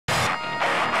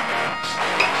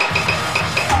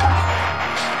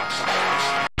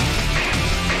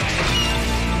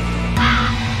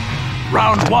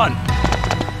Round one.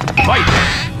 Fight!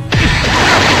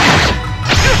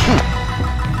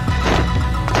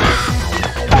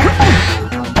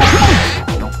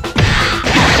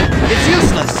 It's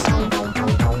useless!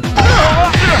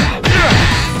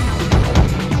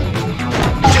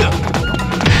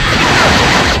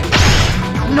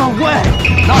 No way!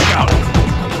 Knockout!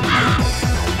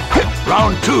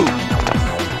 Round two.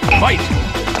 Fight!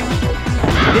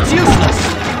 It's useless!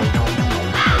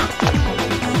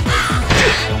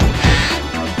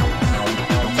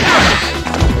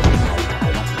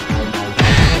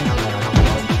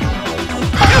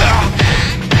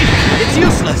 It's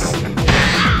useless!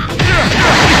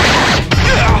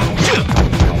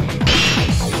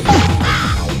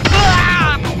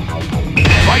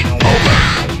 Fight over!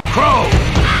 Crow!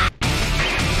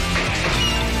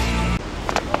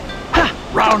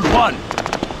 Round one.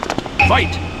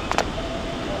 Fight!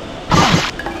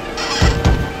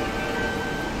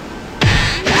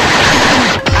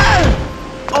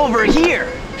 Over here!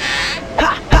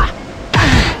 Ha ha!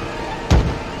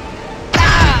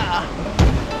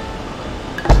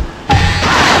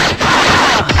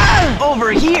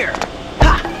 Over here!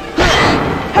 Ha!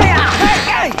 Hey!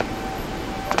 Hey!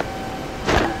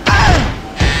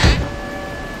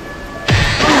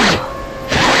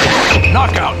 Hey!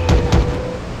 Knockout!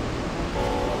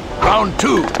 Round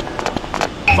two.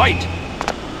 Fight!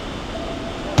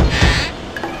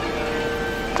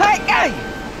 Hey! Hey!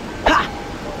 Ha!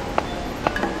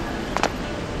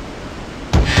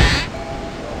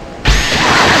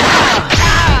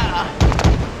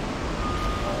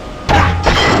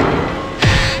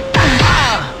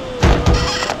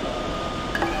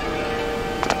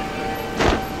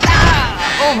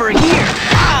 Over here!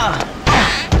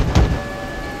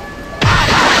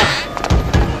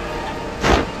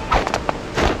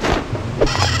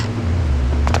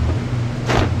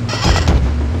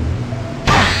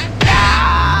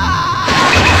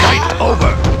 Fight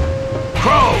over!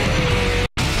 Crow!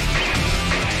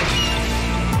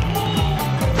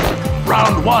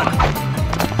 Round one.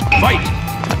 Fight!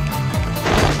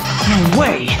 No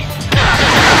way!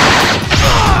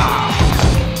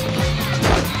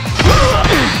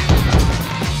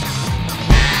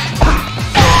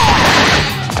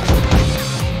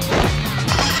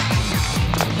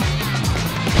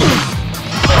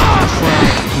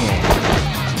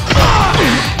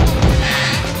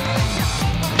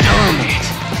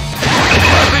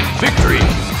 Victory!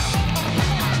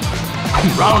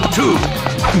 Round two.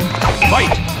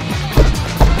 Fight!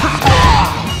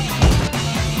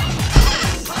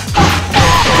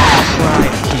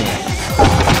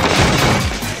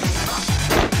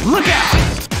 Look out!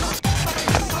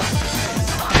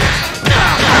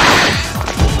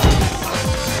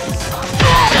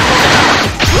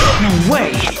 No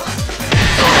way!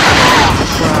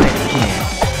 Try again.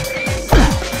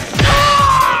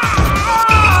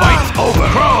 Fight over!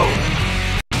 Crow!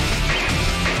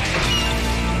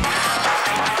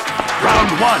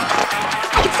 Round one.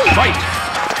 Fight!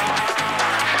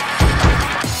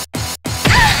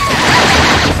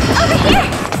 Over here!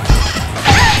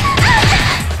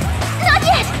 Not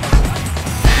yet!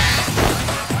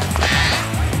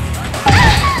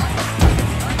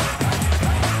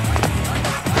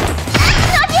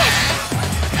 Not yet!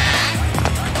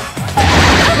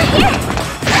 Over here!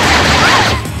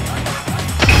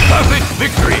 Perfect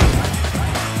victory!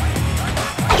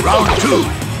 Round two.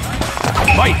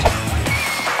 Fight!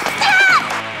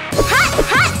 Hot!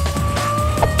 Hot!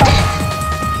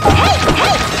 Hey!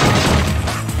 Hey!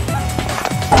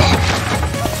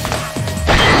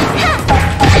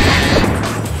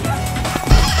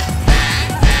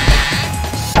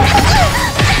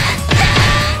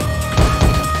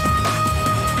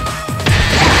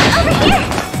 Over here!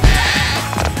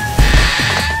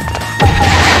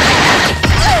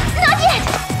 Not yet!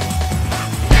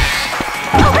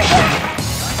 Over here!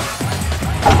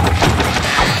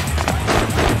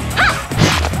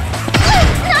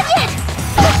 Not yet!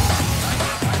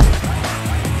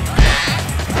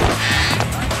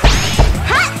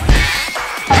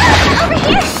 Over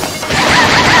here!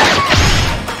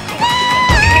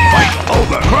 Fight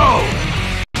over! Crow!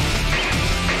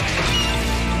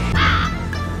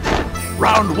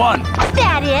 Round one.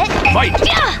 That it? Fight!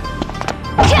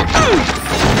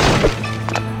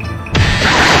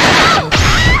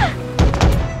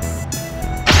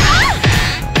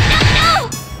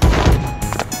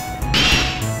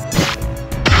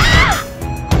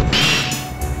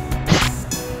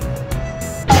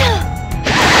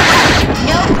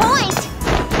 No point!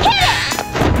 Hit it!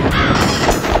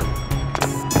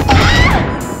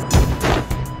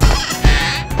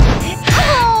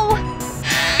 Oh!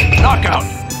 Knockout!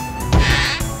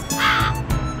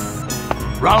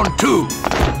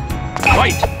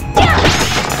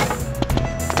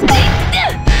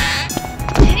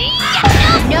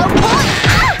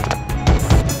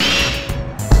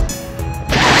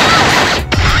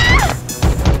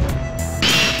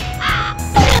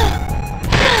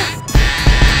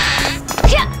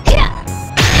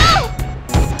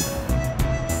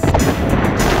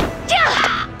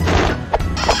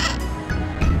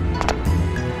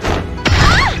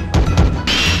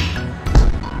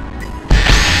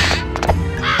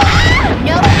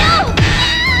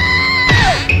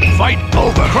 Fight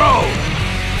over. Crow.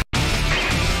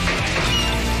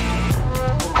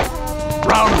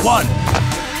 Round 1.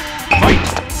 Fight.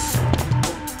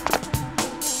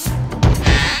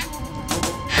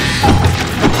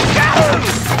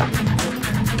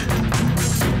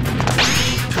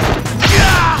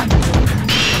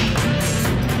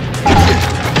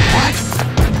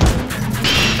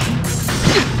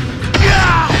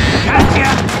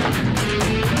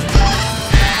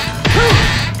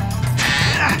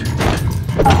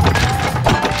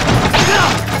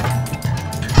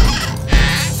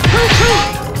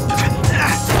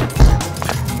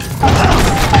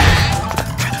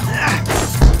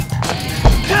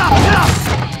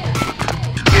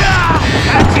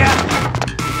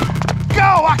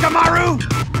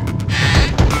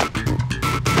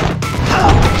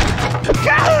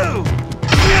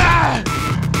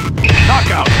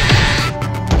 Knockout.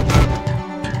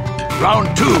 Round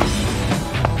 2.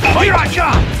 Fight. Here I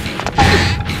come.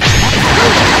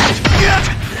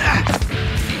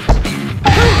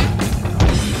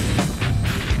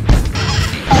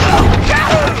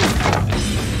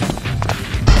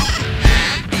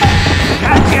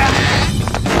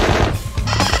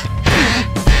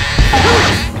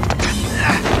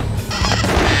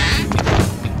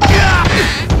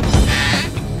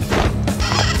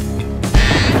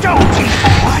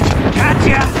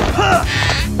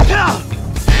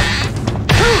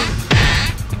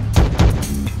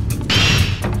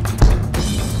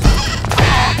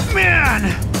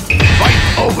 Fight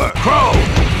over. Crow.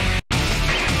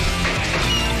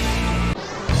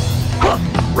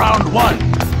 Round 1.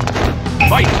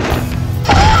 Fight.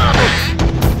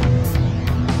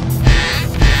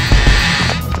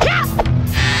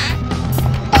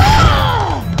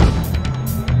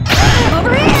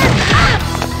 Over here!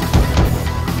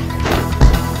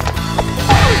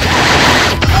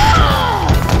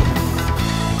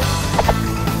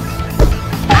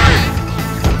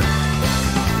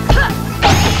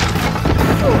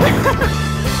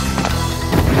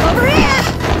 Over here!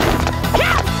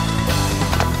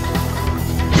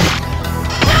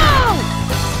 No!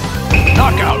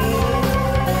 Knockout.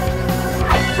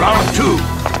 Round 2.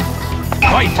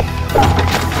 Fight.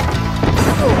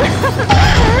 Over here!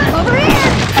 Over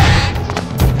here!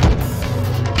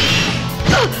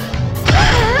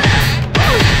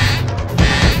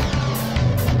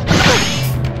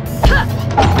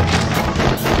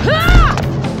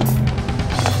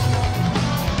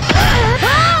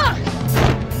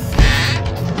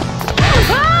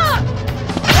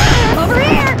 Over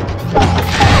here!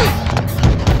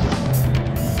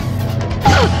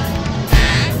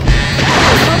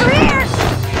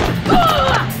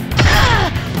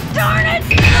 Darn it!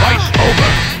 Fight over.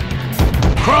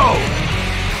 Crow.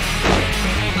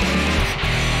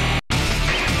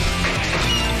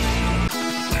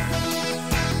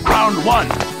 Round 1.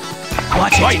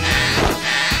 Watch Fight. it.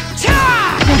 Cha!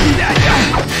 Won't be that.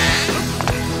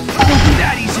 Won't be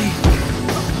that easy.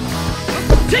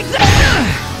 Take that.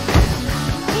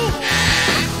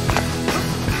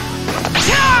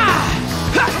 Cha!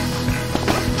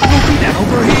 Won't be that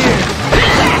over here.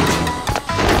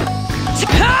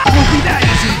 Won't be that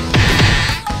easy.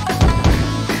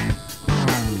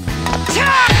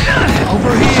 Cha!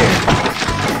 Over here.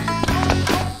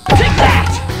 Take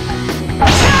that.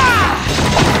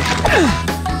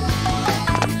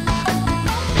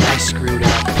 I screwed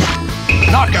up.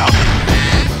 Knockout.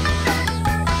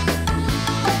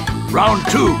 Round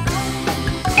 2.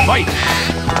 Fight.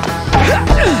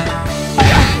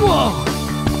 Whoa!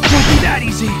 Won't be that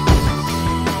easy.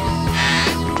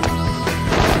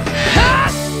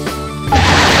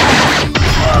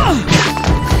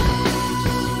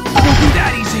 Won't be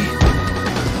that easy.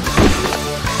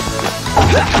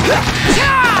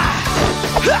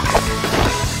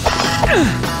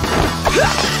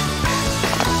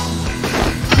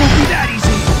 Won't be that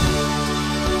easy.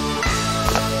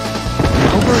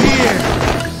 Over here.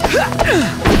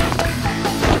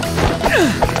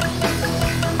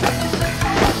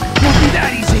 Won't be that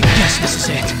easy. Yes, this is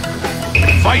it.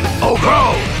 Fight over.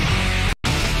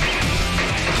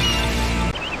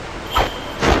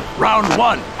 Round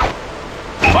 1.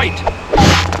 Fight.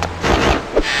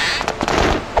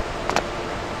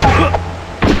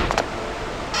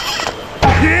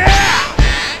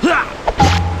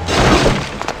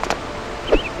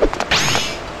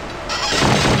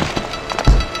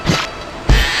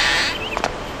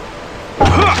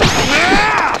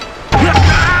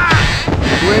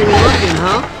 Where are you looking,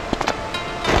 huh?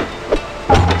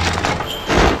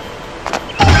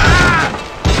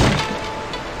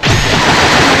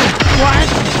 What?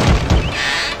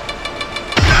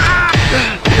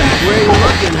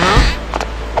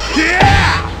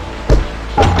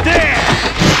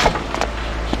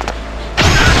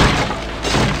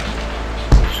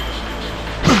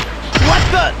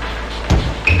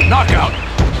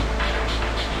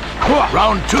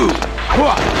 two.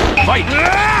 Fight!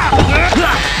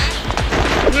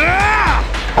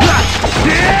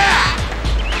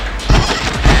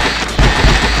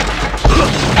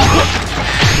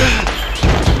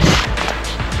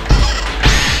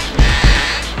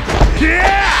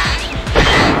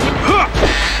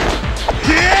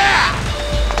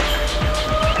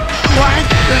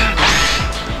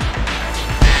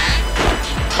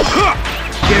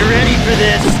 Get ready for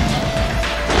this.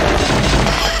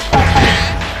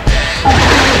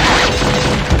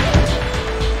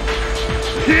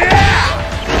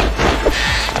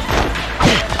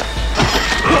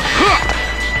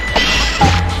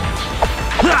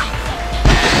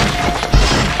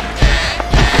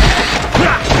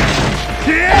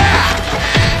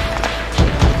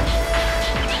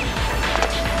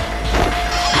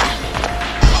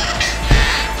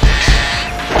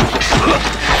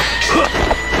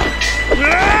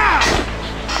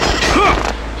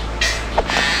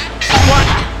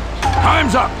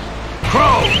 Time's up!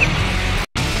 Crow!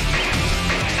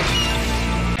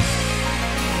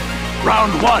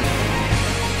 Round one.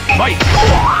 Fight!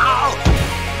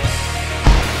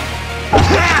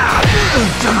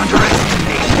 Don't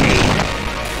underestimate me!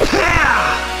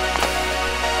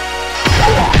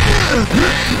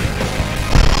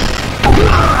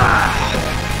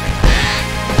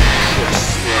 You're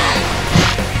slow.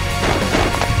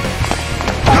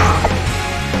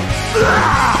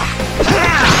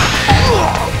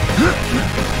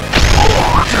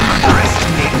 Don't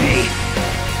underestimate me!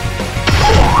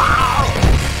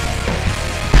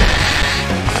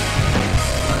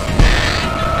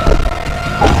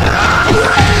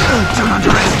 Don't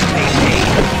underestimate me!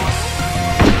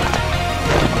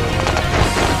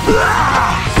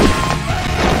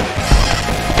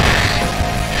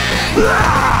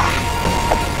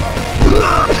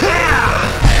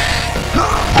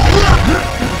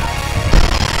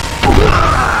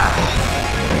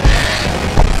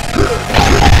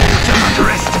 Don't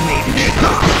underestimate me!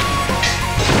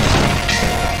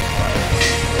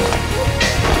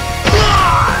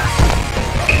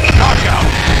 Knockout!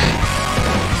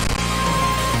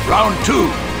 Round two.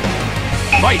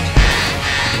 Fight!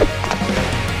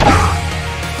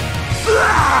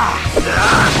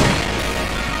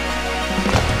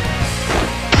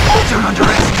 Don't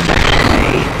underestimate me!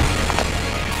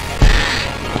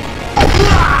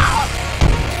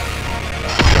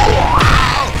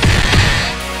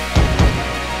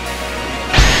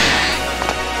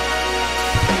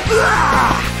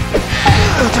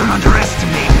 Don't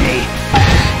underestimate me!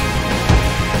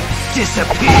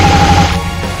 Disappear!